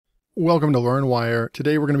Welcome to LearnWire.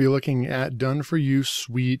 Today we're going to be looking at Done-For-You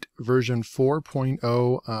Suite version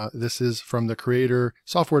 4.0. This is from the creator,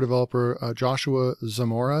 software developer, Joshua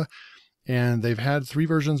Zamora. And they've had 3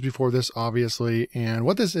 versions before this, obviously. And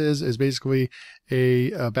what this is basically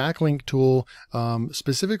a backlink tool,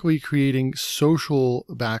 specifically creating social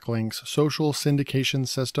backlinks, social syndication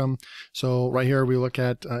system. So right here we look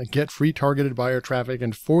at get free targeted buyer traffic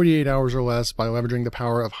in 48 hours or less by leveraging the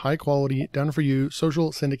power of high quality done-for-you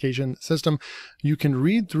social syndication system. You can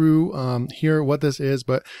read through here what this is,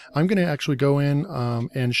 but I'm going to actually go in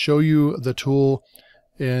and show you the tool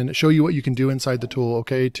and show you what you can do inside the tool,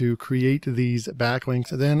 okay, to create these backlinks.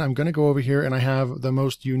 Then I'm going to go over here and I have the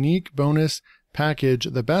most unique bonus package,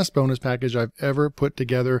 the best bonus package I've ever put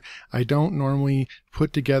together. I don't normally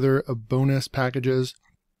put together bonus packages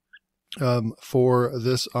for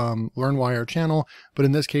this LearnWire channel, but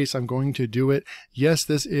in this case I'm going to do it. Yes,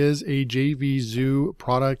 this is a JVZoo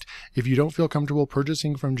product. If you don't feel comfortable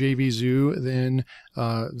purchasing from JVZoo,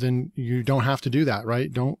 then you don't have to do that,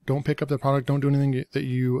 right? Don't pick up the product. Don't do anything that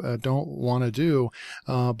you don't want to do.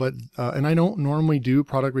 And I don't normally do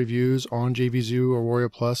product reviews on JVZoo or Warrior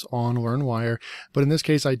Plus on LearnWire, but in this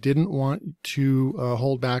case I didn't want to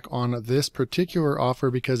hold back on this particular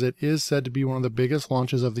offer because it is said to be one of the biggest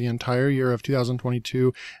launches of the entire year of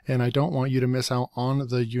 2022, and I don't want you to miss out on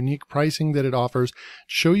the unique pricing that it offers,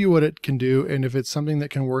 show you what it can do, and if it's something that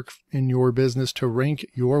can work in your business to rank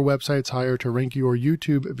your websites higher, to rank your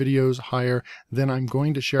YouTube videos higher, then I'm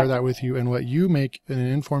going to share that with you and let you make an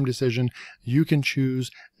informed decision. You can choose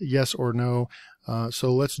yes or no.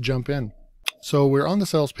 So let's jump in. So we're on the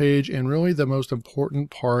sales page, and really the most important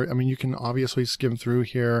part, I mean, you can obviously skim through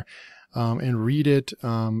here and read it,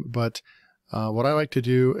 but what I like to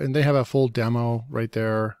do, and they have a full demo right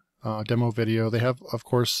there, demo video. They have, of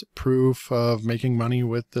course, proof of making money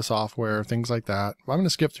with the software, things like that. I'm going to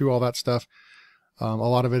skip through all that stuff. A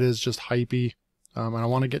lot of it is just hypey, and I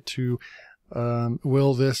want to get to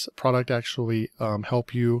will this product actually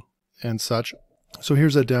help you and such. So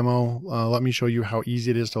here's a demo. Let me show you how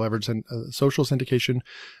easy it is to leverage social syndication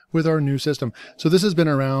with our new system. So this has been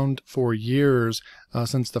around for years,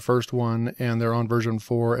 since the first one, and they're on version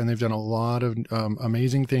 4, and they've done a lot of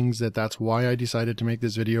amazing things. That's why I decided to make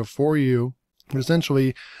this video for you. But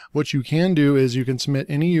essentially, what you can do is you can submit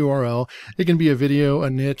any URL. It can be a video, a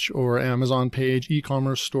niche, or Amazon page,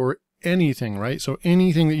 e-commerce store, anything, right? So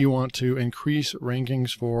anything that you want to increase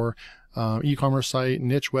rankings for, e-commerce site,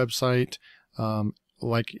 niche website,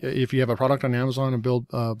 like if you have a product on Amazon and build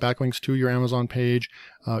backlinks to your Amazon page,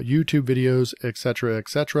 YouTube videos, etc.,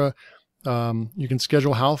 etc. You can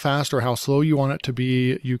schedule how fast or how slow you want it to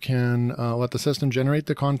be. You can let the system generate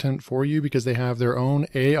the content for you because they have their own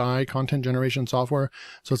AI content generation software.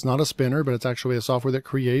 So it's not a spinner, but it's actually a software that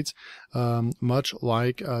creates, much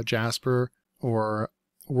like Jasper or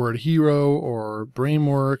Word Hero or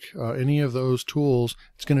Brainwork, any of those tools.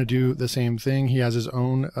 It's going to do the same thing. He has his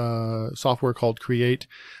own software called Create.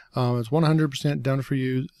 It's 100% done for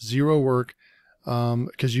you, zero work,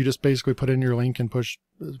 because you just basically put in your link and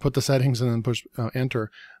put the settings and then push enter.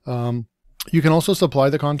 You can also supply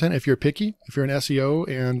the content if you're picky. If you're an SEO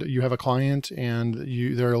and you have a client and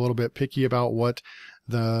they're a little bit picky about what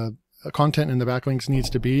the content in the backlinks needs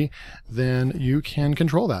to be, then you can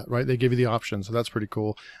control that, right? They give you the option, so that's pretty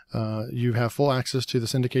cool. You have full access to the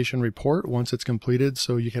syndication report once it's completed,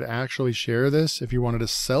 so you could actually share this. If you wanted to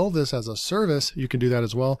sell this as a service, you can do that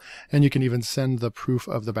as well, and you can even send the proof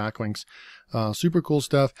of the backlinks. Super cool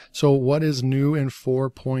stuff. So what is new in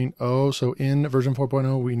 4.0? So in version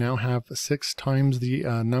 4.0, we now have 6 times the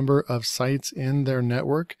number of sites in their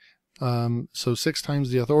network. So 6 times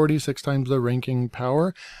the authority, 6 times the ranking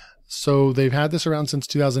power. So they've had this around since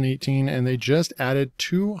 2018, and they just added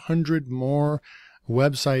 200 more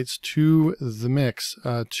websites to the mix,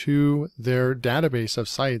 to their database of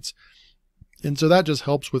sites. And so that just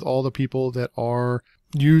helps with all the people that are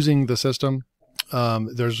using the system.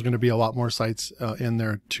 There's going to be a lot more sites in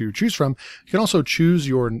there to choose from. You can also choose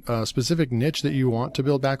your specific niche that you want to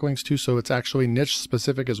build backlinks to, so it's actually niche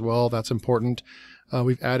specific as well. That's important.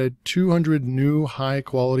 We've added 200 new high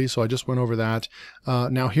quality, so I just went over that.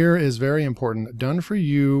 Now here is very important. Done for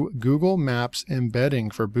you Google Maps embedding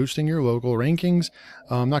for boosting your local rankings.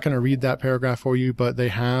 I'm not going to read that paragraph for you, but they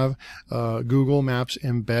have Google Maps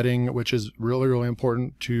embedding, which is really, really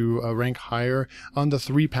important to rank higher on the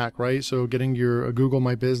 3-pack, right? So getting your Google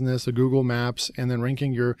My Business, a Google Maps, and then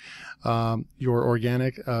ranking your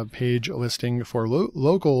organic page listing for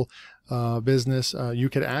local business, you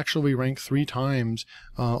could actually rank 3 times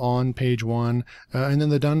on page 1. And then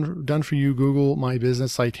the done for you Google My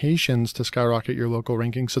Business citations to skyrocket your local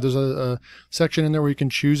ranking. So there's a section in there where you can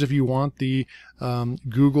choose if you want the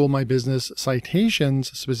Google My Business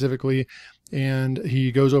citations specifically. And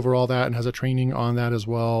he goes over all that and has a training on that as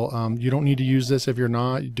well. You don't need to use this if you're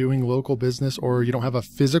not doing local business or you don't have a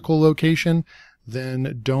physical location,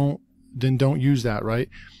 then don't use that, right?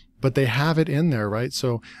 But they have it in there, right?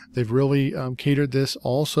 So they've really catered this,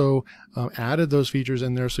 also added those features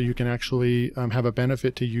in there so you can actually have a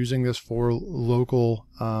benefit to using this for local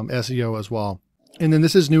SEO as well. And then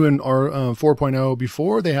this is new in our 4.0.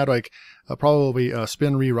 Before they had like probably a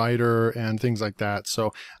spin rewriter and things like that.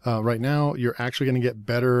 So right now you're actually going to get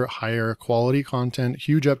better, higher quality content.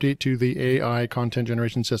 Huge update to the AI content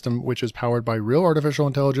generation system, which is powered by real artificial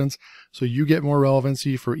intelligence. So you get more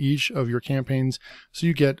relevancy for each of your campaigns. So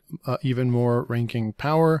you get even more ranking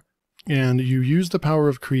power. And you use the power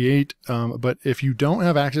of Create, but if you don't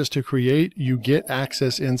have access to Create, you get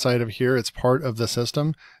access inside of here. It's part of the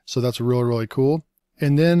system. So that's really, really cool.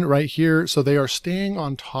 And then right here, so they are staying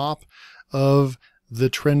on top of the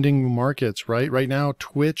trending markets, right? Right now,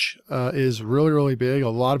 Twitch is really, really big. A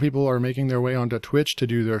lot of people are making their way onto Twitch to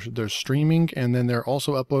do their streaming, and then they're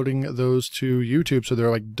also uploading those to YouTube. So they're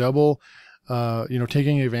like double,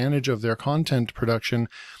 taking advantage of their content production.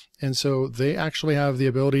 And so they actually have the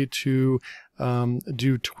ability to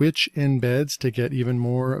do Twitch embeds to get even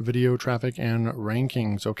more video traffic and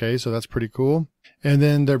rankings. Okay, so that's pretty cool. And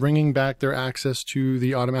then they're bringing back their access to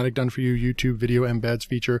the automatic done for you YouTube video embeds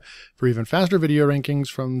feature for even faster video rankings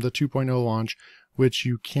from the 2.0 launch, which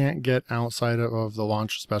you can't get outside of the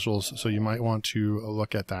launch specials. So you might want to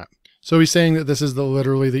look at that. So he's saying that this is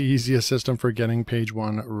literally the easiest system for getting page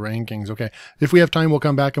 1 rankings. Okay, if we have time, we'll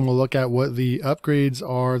come back and we'll look at what the upgrades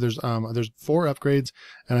are. There's 4 upgrades,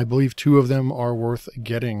 and I believe 2 of them are worth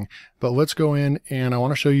getting. But let's go in, and I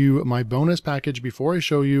want to show you my bonus package before I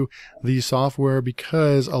show you the software,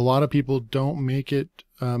 because a lot of people don't make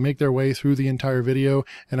their way through the entire video,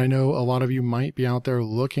 and I know a lot of you might be out there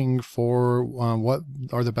looking for what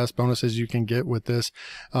are the best bonuses you can get with this.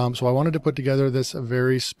 So I wanted to put together this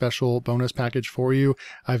very special bonus package for you.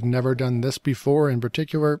 I've never done this before in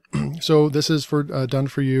particular. So this is for done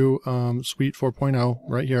for you Suite 4.0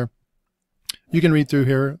 right here. You can read through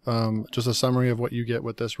here, just a summary of what you get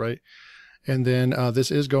with this, right? And then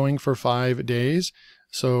this is going for 5 days.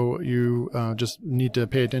 So you just need to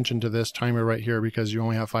pay attention to this timer right here, because you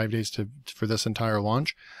only have 5 days for this entire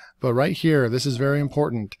launch. But right here, this is very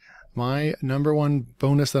important. My #1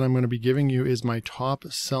 bonus that I'm going to be giving you is my top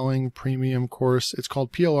selling premium course. It's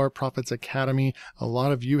called PLR Profits Academy. A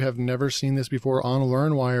lot of you have never seen this before on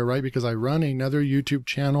LearnWire, right? Because I run another YouTube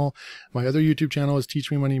channel. My other YouTube channel is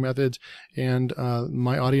Teach Me Money Methods, and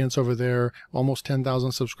my audience over there, almost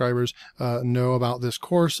 10,000 subscribers, know about this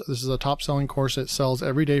course. This is a top selling course. It sells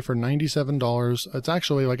every day for $97. It's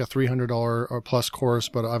actually like a $300 or plus course,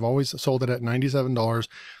 but I've always sold it at $97,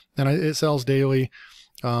 and it sells daily.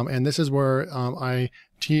 And this is where I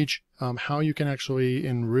teach how you can actually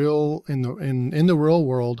in the real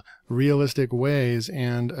world, realistic ways,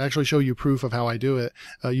 and actually show you proof of how I do it.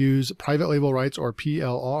 Use private label rights, or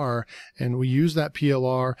PLR, and we use that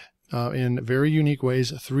PLR in very unique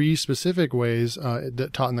ways, 3 specific ways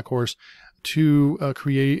that taught in the course, to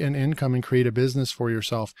create an income and create a business for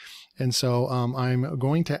yourself. And so I'm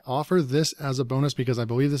going to offer this as a bonus because I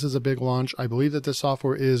believe this is a big launch. I believe that this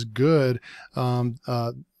software is good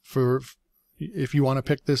for if you want to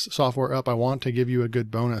pick this software up. I want to give you a good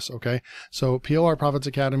bonus. Okay, so PLR Profits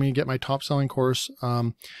Academy, get my top selling course,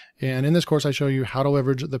 and in this course I show you how to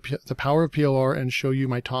leverage the power of PLR and show you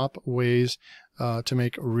my top ways to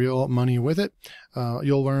make real money with it.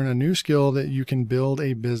 You'll learn a new skill that you can build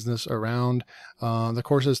a business around. The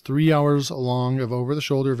course is 3 hours long of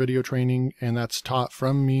over-the-shoulder video training, and that's taught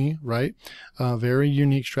from me, right? Very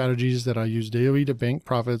unique strategies that I use daily to bank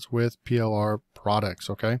profits with PLR products,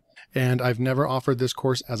 okay? And I've never offered this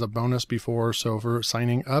course as a bonus before, so for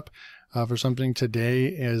signing up for something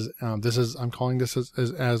today I'm calling this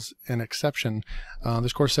as an exception.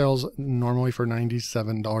 This course sells normally for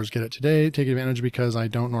 $97. Get it today. Take advantage because I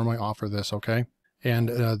don't normally offer this. Okay. And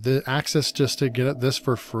the access just to get this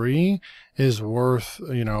for free is worth,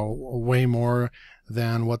 way more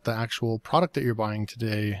than what the actual product that you're buying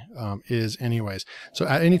today is anyways. So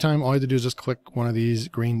at any time, all you have to do is just click one of these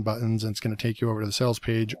green buttons, and it's going to take you over to the sales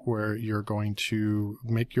page, where you're going to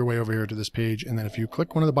make your way over here to this page. And then if you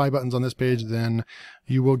click one of the buy buttons on this page, then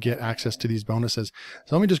you will get access to these bonuses.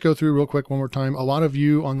 So let me just go through real quick one more time. A lot of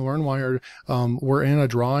you on the LearnWire were in a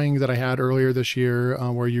drawing that I had earlier this year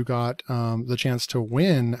where you got the chance to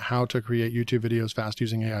win how to create YouTube videos fast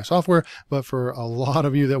using AI software. But for a lot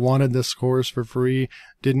of you that wanted this course for free,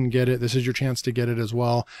 didn't get it, this is your chance to get it as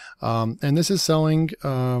well. And this is selling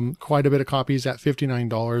quite a bit of copies at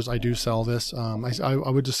 $59. I do sell this. I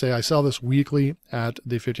would just say I sell this weekly at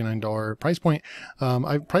the $59 price point.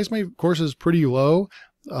 I price my courses pretty low.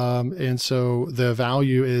 And so the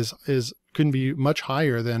value couldn't be much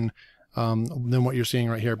higher than what you're seeing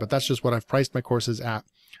right here, but that's just what I've priced my courses at.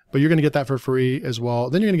 But you're going to get that for free as well.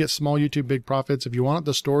 Then you're going to get Small YouTube Big Profits. If you want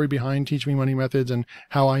the story behind Teach Me Money Methods and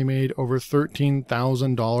how I made over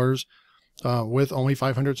 $13,000 with only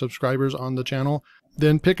 500 subscribers on the channel,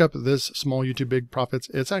 then pick up this Small YouTube Big Profits.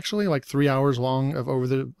 It's actually like 3 hours long of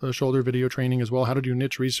over-the-shoulder video training as well. How to do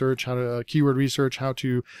niche research, how to keyword research, how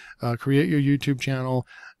to create your YouTube channel,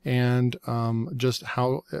 and just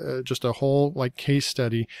a whole like case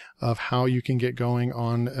study of how you can get going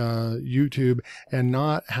on YouTube and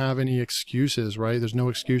not have any excuses, right? There's no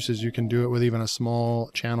excuses. You can do it with even a small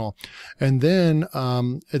channel. And then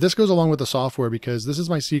this goes along with the software, because this is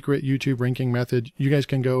my secret YouTube ranking method. You guys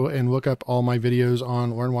can go and look up all my videos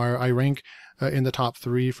on LearnWire. I rank in the top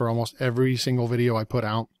 3 for almost every single video I put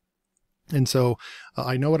out. And so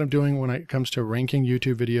I know what I'm doing when it comes to ranking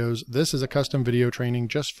YouTube videos. This is a custom video training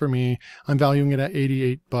just for me. I'm valuing it at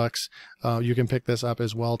 $88. You can pick this up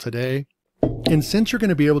as well today. And since you're going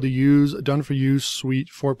to be able to use Done For You Suite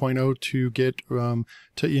 4.0 to get to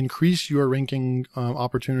increase your ranking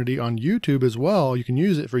opportunity on YouTube as well, you can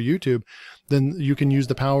use it for YouTube. Then you can use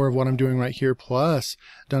the power of what I'm doing right here plus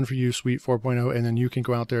Done For You Suite 4.0, and then you can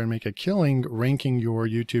go out there and make a killing ranking your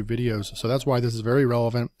YouTube videos. So that's why this is very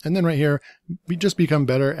relevant. And then right here, we just become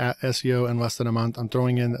better at SEO in less than a month. I'm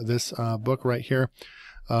throwing in this book right here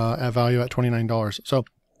at value at $29. So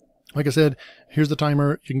like I said, here's the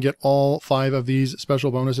timer. You can get all 5 of these special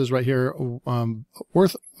bonuses right here,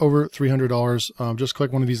 worth over $300. Just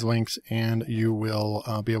click one of these links and you will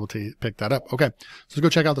be able to pick that up. Okay, so let's go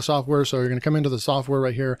check out the software. So you're going to come into the software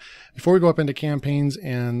right here. Before we go up into campaigns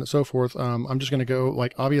and so forth, I'm just going to go,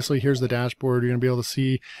 like, obviously here's the dashboard. You're going to be able to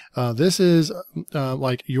see this is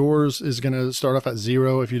like yours is going to start off at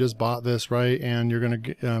 0 if you just bought this, right? And you're going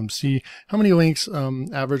to see how many links,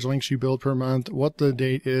 average links you build per month, what the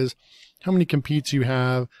date is, how many competes you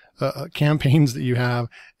have, campaigns that you have,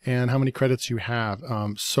 and how many credits you have,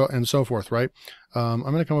 so forth, right? I'm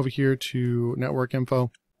going to come over here to network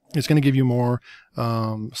info. It's going to give you more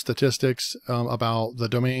statistics about the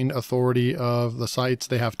domain authority of the sites.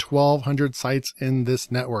 They have 1,200 sites in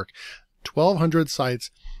this network. 1,200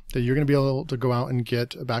 sites that you're going to be able to go out and get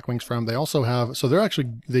backlinks from. They also have, so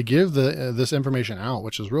they give this information out,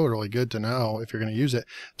 which is really, really good to know if you're going to use it.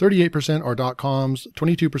 38% are .coms,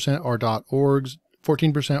 22% are .orgs,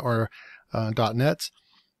 14% are .nets.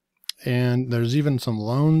 And there's even some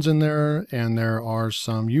loans in there, and there are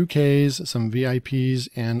some UKs, some VIPs,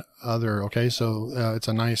 and other. Okay, so it's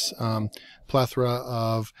a nice plethora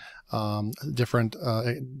of different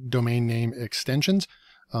domain name extensions.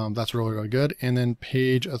 That's really, really good. And then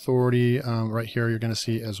page authority right here, you're going to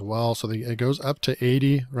see as well. So it goes up to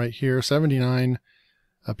 80 right here, 79,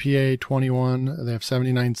 PA 21. They have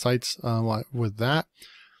 79 sites with that.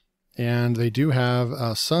 And they do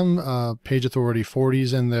have some page authority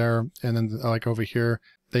 40s in there. And then like over here,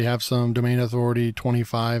 they have some domain authority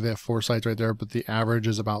 25. They have 4 sites right there, but the average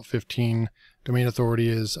is about 15. Domain authority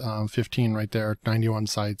is 15 right there, 91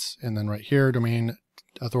 sites. And then right here, domain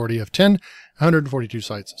authority of 10, 142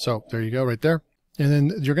 sites. So there you go right there. And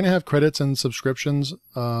then you're going to have credits and subscriptions.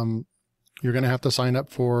 You're going to have to sign up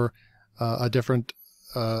for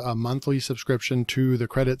a monthly subscription to the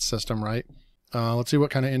credits system, right? Let's see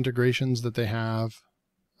what kind of integrations that they have.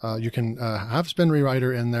 You can have Spin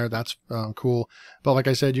Rewriter in there. That's cool. But like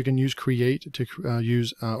I said, you can use Create to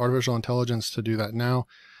use artificial intelligence to do that now.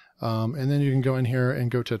 And then you can go in here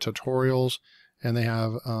and go to tutorials, and they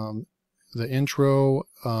have the intro.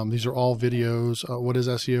 These are all videos. What is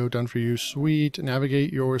SEO Done For You Suite?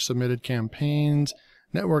 Navigate your submitted campaigns.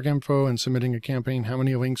 network info and submitting a campaign. How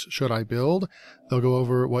many links should I build? They'll go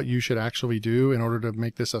over what you should actually do in order to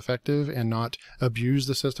make this effective and not abuse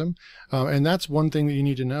the system. And that's one thing that you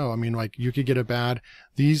need to know. I mean, like, you could get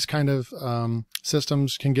these kind of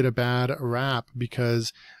systems can get a bad rap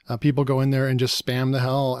because people go in there and just spam the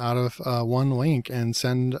hell out of one link and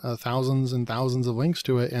send thousands and thousands of links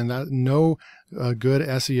to it. And that no good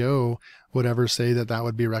SEO would ever say that that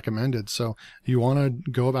would be recommended. So you want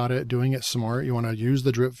to go about it doing it smart. You want to use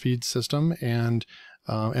the drip feed system and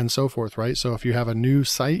so forth, right? So if you have a new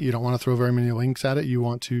site, you don't want to throw very many links at it. You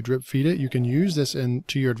want to drip feed it. You can use this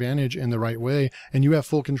to your advantage in the right way, and you have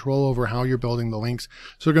full control over how you're building the links.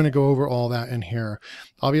 So we're going to go over all that in here.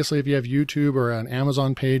 Obviously, if you have YouTube or an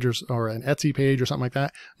Amazon page or an Etsy page or something like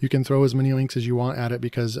that, you can throw as many links as you want at it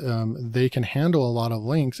because they can handle a lot of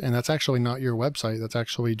links, and that's actually not your website. That's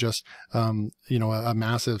actually just a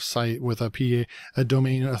massive site with a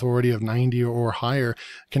domain authority of 90 or higher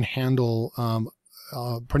can handle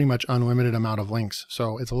pretty much unlimited amount of links.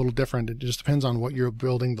 So it's a little different. It just depends on what you're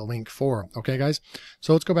building the link for. Okay, guys?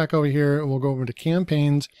 So let's go back over here. We'll go over to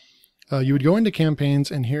campaigns. You would go into campaigns,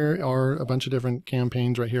 and here are a bunch of different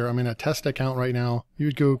campaigns right here. I'm in a test account right now. You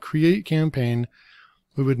would go create campaign.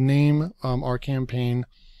 We would name our campaign.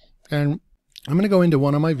 And I'm going to go into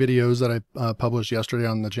one of my videos that I published yesterday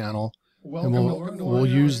on the channel. And we'll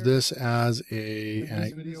use this as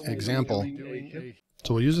an example.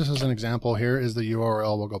 So we'll use this as an example. Here is the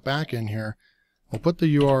URL. We'll go back in here. We'll put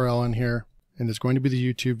the URL in here, and it's going to be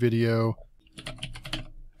the YouTube video.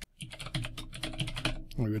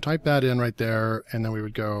 We would type that in right there, and then we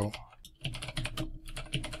would go.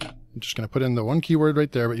 I'm just going to put in the one keyword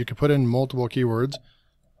right there, but you could put in multiple keywords.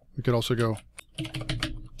 We could also go.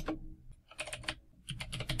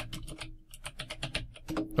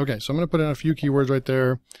 Okay, so I'm going to put in a few keywords right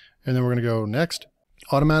there, and then we're going to go next.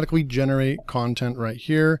 Automatically generate content right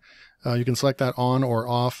here. You can select that on or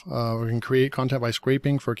off. We can create content by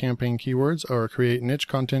scraping for campaign keywords or create niche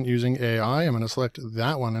content using AI. I'm going to select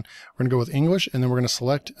that one. And we're going to go with English, and then we're going to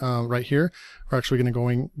select right here. We're actually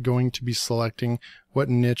going to be selecting what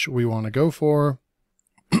niche we want to go for.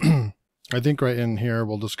 I think right in here,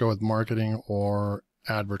 we'll just go with marketing or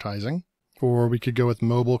advertising, or we could go with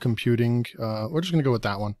mobile computing. We're just going to go with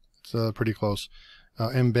that one. It's pretty close.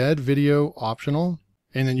 Embed video optional.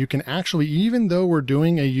 And then you can actually, even though we're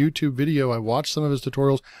doing a YouTube video, I watched some of his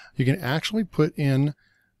tutorials, you can actually put in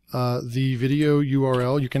the video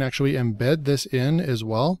URL. You can actually embed this in as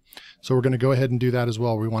well. So we're going to go ahead and do that as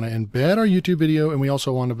well. We want to embed our YouTube video, and we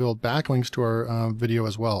also want to build backlinks to our video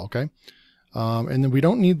as well, okay? And then we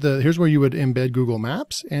don't need here's where you would embed Google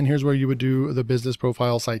Maps, and here's where you would do the business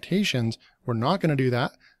profile citations. We're not going to do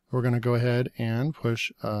that. We're going to go ahead and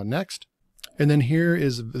push next. And then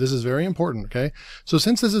this is very important, okay? So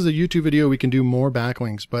since this is a YouTube video, we can do more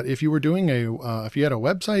backlinks. But if you were doing if you had a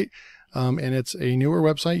website and it's a newer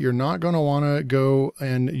website, you're not going to want to go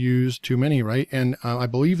and use too many, right? And I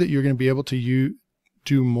believe that you're going to be able to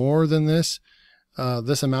do more than this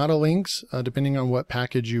amount of links, depending on what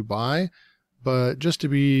package you buy. But just to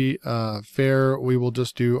be fair, we will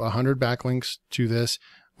just do 100 backlinks to this.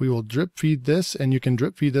 We will drip feed this, and you can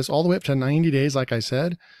drip feed this all the way up to 90 days, like I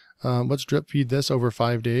said. Let's drip feed this over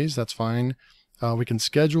 5 days. That's fine. We can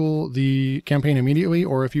schedule the campaign immediately,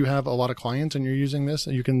 or if you have a lot of clients and you're using this,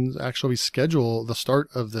 you can actually schedule the start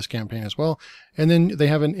of this campaign as well. And then they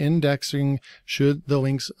have an indexing should the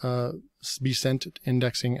links be sent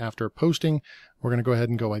indexing after posting. We're going to go ahead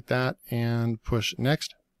and go like that and push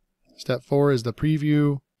next. Step 4 is the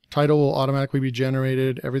preview. Title will automatically be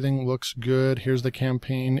generated. Everything looks good. Here's the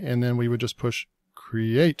campaign, and then we would just push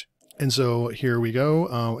create. And so here we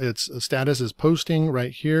go. Its status is posting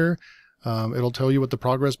right here. It'll tell you what the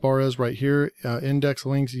progress bar is right here. Index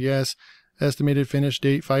links, yes. Estimated finish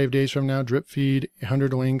date 5 days from now. Drip feed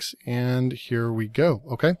 100 links, and here we go.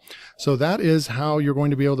 Okay, so that is how you're going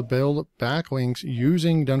to be able to build backlinks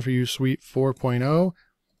using Done For You Suite 4.0.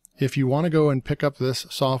 If you want to go and pick up this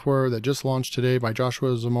software that just launched today by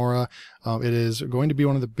Joshua Zamora, it is going to be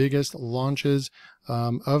one of the biggest launches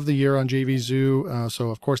of the year on JVZoo.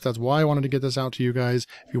 So of course, that's why I wanted to get this out to you guys.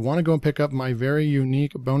 If you want to go and pick up my very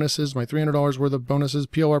unique bonuses, my $300 worth of bonuses,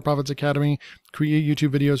 PLR Profits Academy, create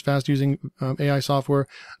YouTube videos fast using AI software,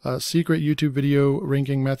 secret YouTube video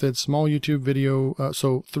ranking methods, small YouTube video.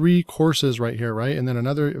 So 3 courses right here, right? And then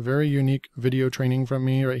another very unique video training from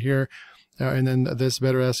me right here. And then this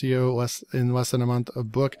Better SEO in less than a month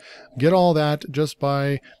of book. Get all that just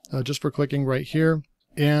for clicking right here.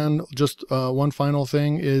 And just one final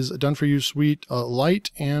thing is Done For You Suite Lite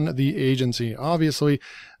and the agency. Obviously,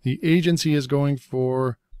 the agency is going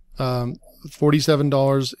for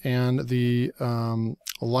 $47, and the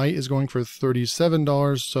Lite is going for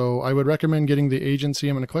 $37. So I would recommend getting the agency.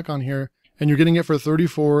 I'm going to click on here, and you're getting it for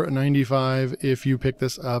 $34.95 if you pick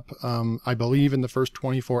this up, I believe, in the first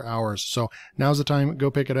 24 hours. So now's the time.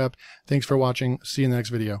 Go pick it up. Thanks for watching. See you in the next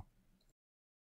video.